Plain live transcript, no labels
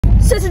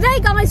So today,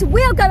 guys,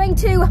 we are going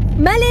to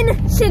Melin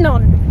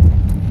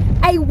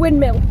Llynon, a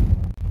windmill.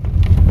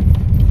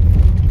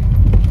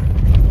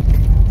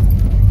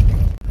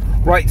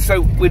 Right,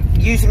 so we're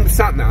using the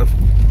sat-nav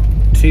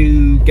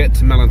to get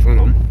to Melin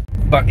Llynon,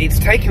 but it's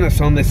taken us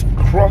on this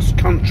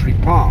cross-country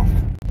path.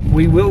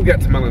 We will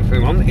get to Melin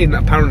Llynon in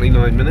apparently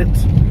 9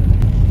 minutes.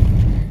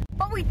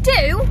 But we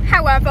do,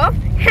 however,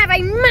 have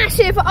a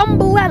massive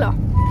umbrella.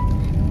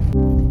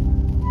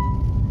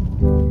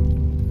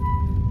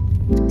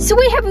 So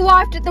we have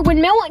arrived at the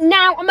windmill.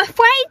 Now, I'm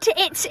afraid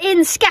it's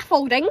in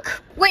scaffolding,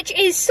 which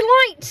is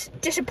slight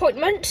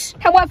disappointment.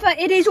 However,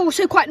 it is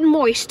also quite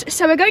moist,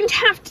 so we're going to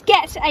have to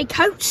get a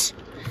coat.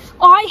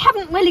 I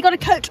haven't really got a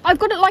coat. I've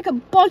got it like a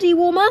body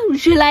warmer,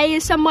 gilet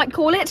as some might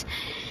call it.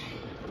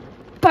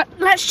 But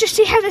let's just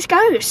see how this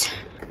goes.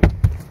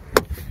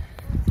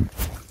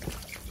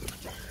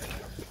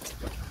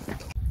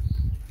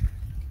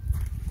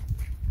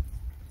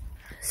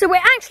 So we're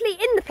actually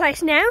in the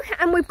place now,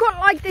 and we've got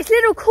like this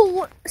little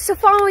cool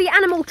safari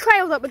animal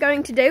trail that we're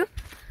going to do.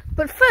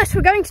 But first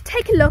we're going to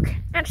take a look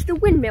at the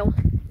windmill.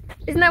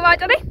 Isn't that right,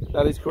 Daddy?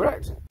 That is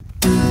correct.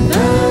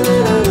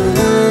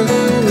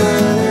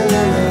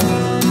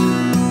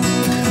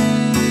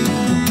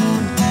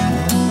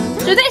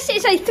 So this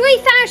is a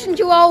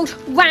 3,000-year-old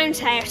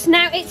roundhouse.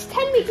 Now it's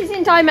 10 metres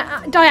in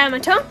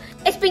diameter.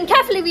 It's been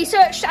carefully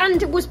researched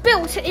and was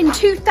built in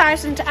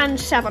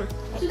 2007.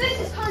 So this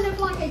is kind of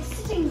like a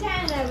sitting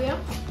down area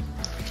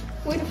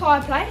with a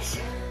fireplace.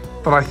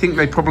 But I think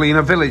they probably, in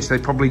a village, they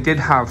probably did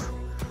have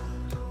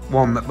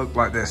one that looked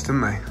like this,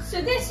 didn't they? So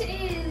this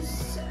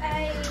is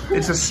a...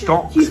 It's a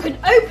stock. You can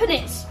open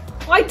it.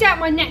 I doubt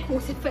my neck will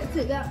fit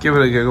through that. Give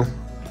it a giggle.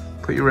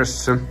 Put your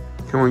wrists in.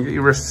 Come on, get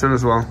your wrists in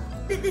as well.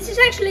 This is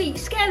actually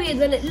scarier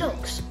than it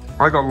looks.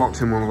 I got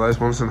locked in one of those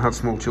once and had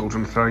small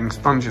children throwing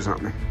sponges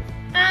at me.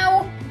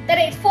 Ow! That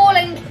it's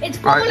falling. It's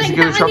falling. Right, is it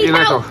going to chop your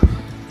neck off?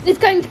 It's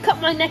going to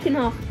cut my neck in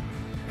half.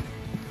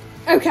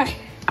 Okay.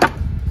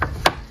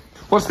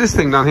 What's this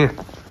thing down here?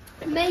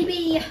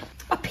 Maybe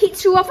a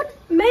pizza oven?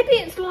 Maybe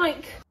it's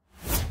like...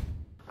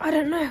 I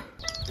don't know.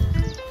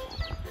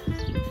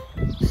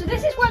 So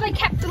this is where they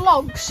kept the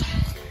logs.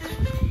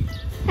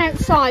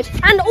 Outside.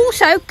 And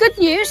also, good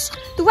news,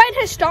 the rain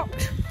has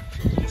stopped.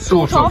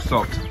 Sort of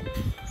stopped.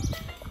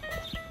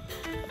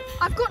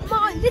 I've got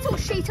my little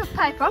sheet of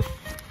paper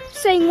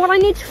saying what I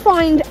need to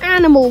find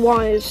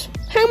animal-wise.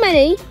 How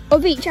many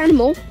of each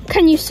animal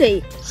can you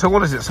see? So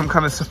what is it, some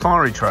kind of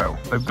safari trail?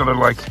 They've got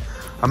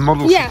a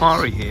model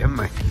safari here, haven't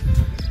they?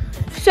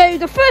 So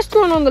the first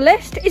one on the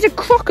list is a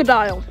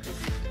crocodile.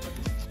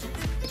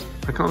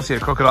 I can't see a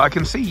crocodile. I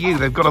can see you.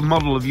 They've got a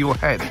model of your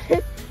head.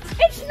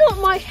 It's not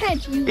my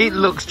head, you... It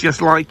looks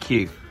just like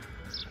you.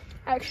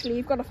 Actually,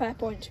 you've got a fair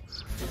point.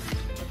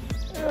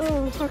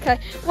 Oh, okay.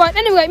 Right,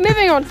 anyway,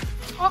 moving on.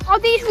 Are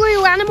these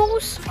real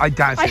animals? I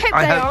doubt it.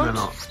 I hope they're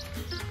not.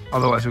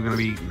 Otherwise we're going to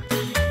be eaten.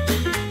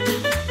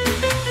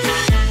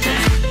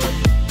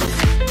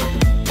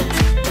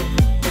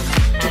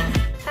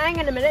 Hang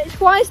on a minute.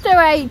 Why is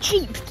there a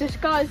jeep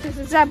disguised as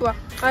a zebra?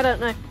 I don't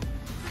know.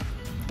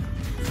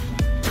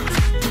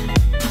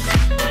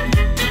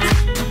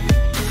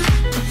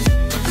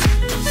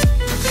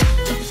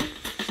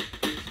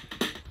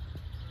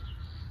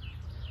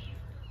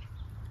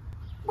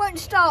 Won't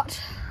start.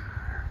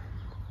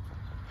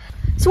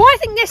 So I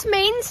think this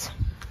means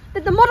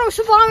that the model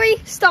safari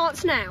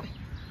starts now.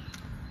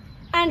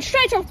 And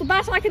straight off the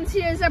bat I can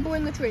see a zebra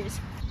in the trees.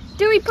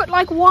 Do we put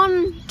like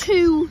 1,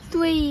 2,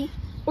 3,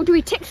 or do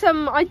we tick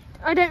them? I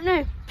don't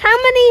know. How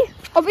many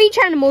of each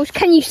animals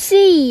can you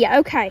see?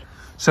 Okay.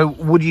 So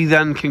would you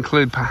then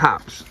conclude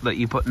perhaps that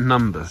you put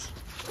numbers?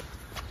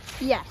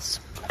 Yes.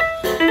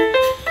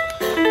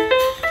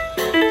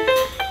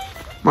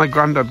 My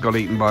granddad got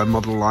eaten by a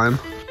model lion.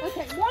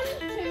 Okay, 1,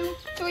 2,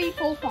 3,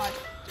 4,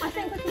 5. I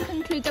think we can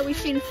conclude that we've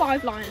seen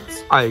 5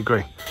 lions. I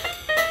agree.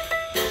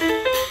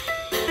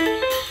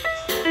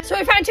 So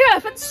we found 2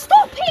 elephants.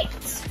 Stop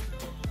it!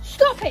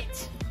 Stop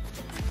it!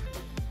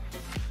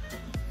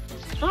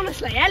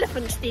 Honestly,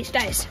 elephants these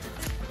days.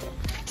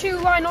 2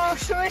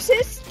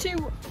 rhinoceroses,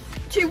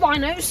 2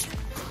 rhinos.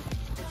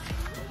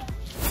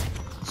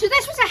 So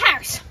this was a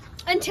house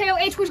until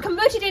it was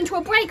converted into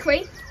a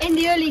bakery in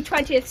the early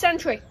 20th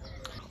century.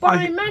 But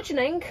I'm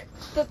imagining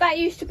that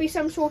used to be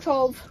some sort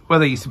of... Where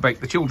they used to bake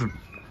the children.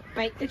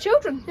 Bake the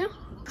children, yeah.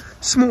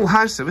 Small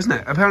house though, isn't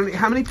it? Apparently,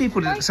 how many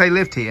people did it say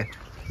lived here?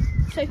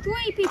 So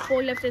 3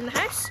 people lived in the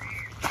house.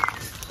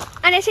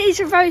 And it is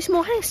a very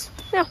small house.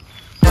 Yeah.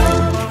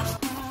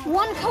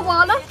 1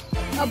 koala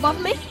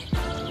above me.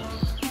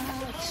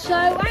 So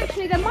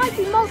actually there might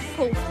be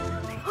multiple.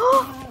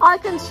 Oh, I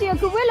can see a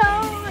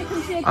gorilla. I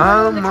can see a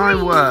gorilla. Oh my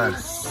word.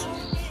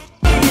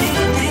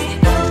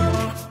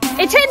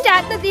 It turned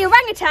out that the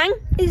orangutan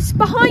is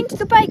behind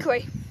the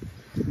bakery.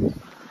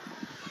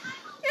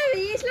 There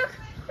he is, look.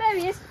 There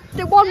he is.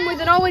 The one with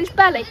an orange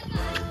belly.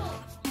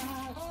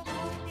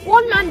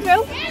 1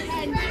 mandrill.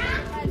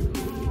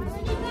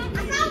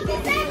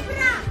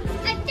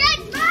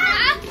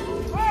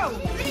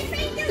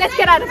 Let's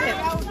get out of here.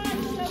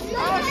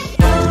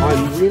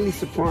 I'm really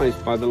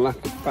surprised by the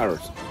lack of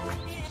parrot.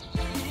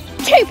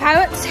 2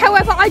 parrots,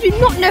 however, I do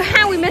not know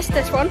how we missed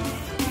this one.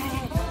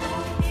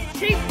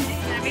 2,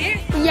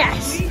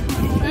 yes.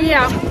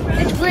 Yeah,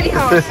 it's really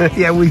hard.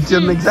 Yeah, we've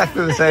done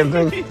exactly the same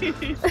thing.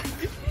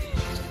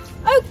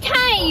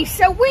 Okay,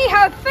 so we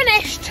have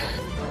finished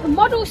the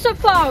model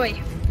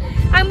safari.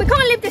 And we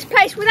can't leave this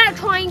place without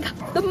trying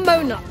the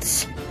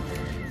monuts.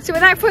 So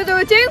without further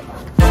ado,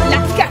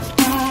 let's go.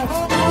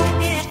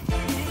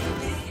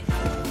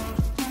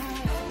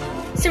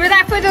 So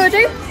without further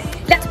ado,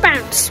 let's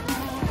bounce.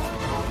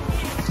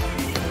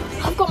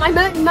 I've got my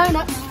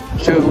monuts.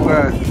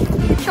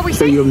 Shall we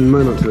show see? your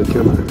monut to the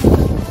camera.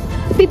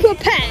 Be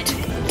prepared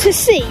to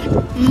see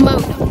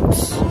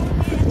monuts.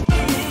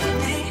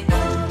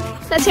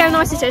 Let's see how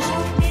nice it is.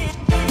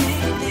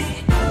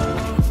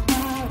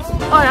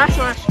 Oh, that's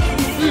nice.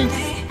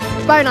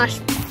 Very nice.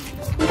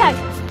 Okay,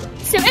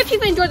 so if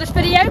you've enjoyed this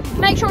video,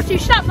 make sure to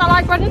slap that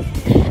like button,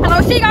 and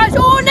I'll see you guys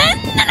all in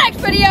the next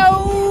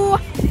video.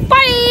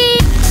 Bye!